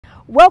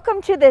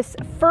Welcome to this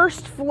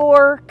first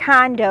floor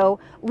condo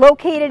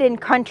located in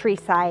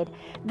Countryside.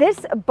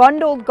 This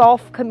bundled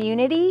golf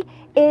community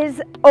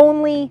is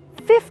only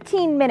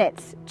 15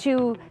 minutes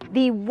to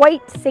the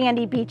white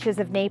sandy beaches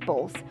of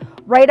Naples,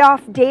 right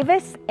off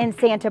Davis and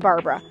Santa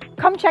Barbara.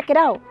 Come check it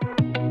out.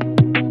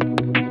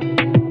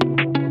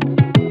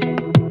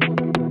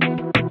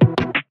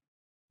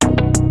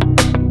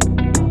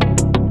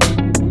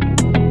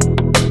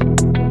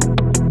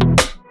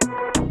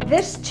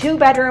 This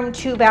 2-bedroom,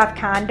 2-bath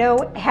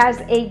condo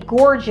has a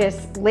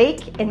gorgeous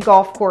lake and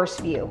golf course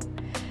view.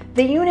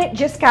 The unit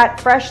just got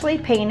freshly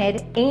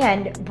painted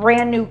and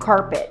brand new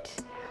carpet.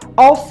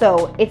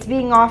 Also, it's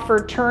being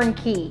offered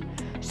turnkey.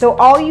 So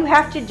all you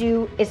have to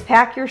do is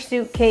pack your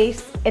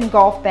suitcase and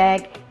golf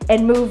bag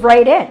and move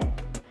right in.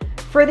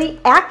 For the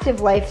active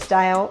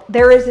lifestyle,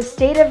 there is a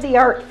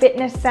state-of-the-art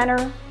fitness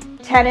center,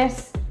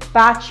 tennis,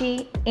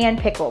 bocce, and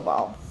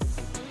pickleball.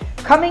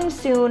 Coming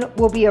soon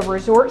will be a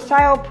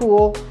resort-style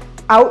pool,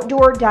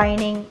 outdoor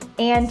dining,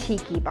 and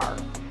tiki bar.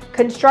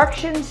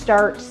 Construction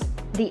starts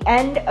the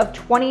end of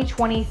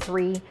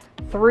 2023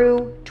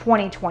 through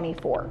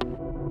 2024.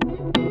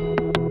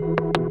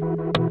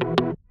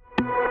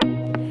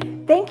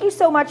 Thank you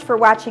so much for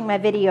watching my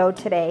video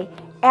today.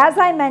 As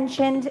I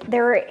mentioned,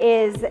 there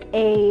is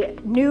a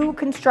new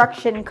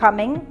construction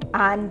coming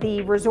on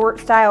the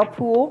resort-style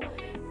pool,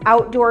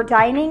 outdoor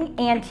dining,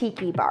 and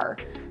tiki bar.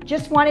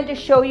 Just wanted to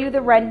show you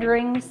the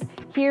renderings.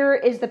 Here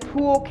is the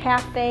pool,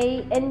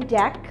 cafe, and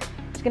deck.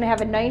 It's gonna have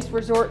a nice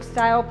resort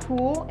style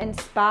pool and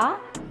spa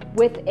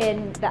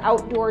within the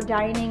outdoor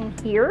dining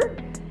here.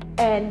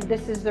 And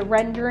this is the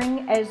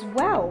rendering as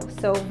well.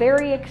 So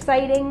very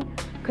exciting.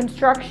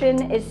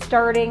 Construction is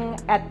starting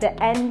at the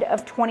end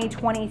of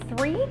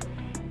 2023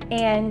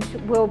 and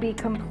will be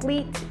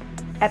complete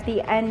at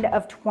the end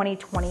of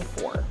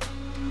 2024.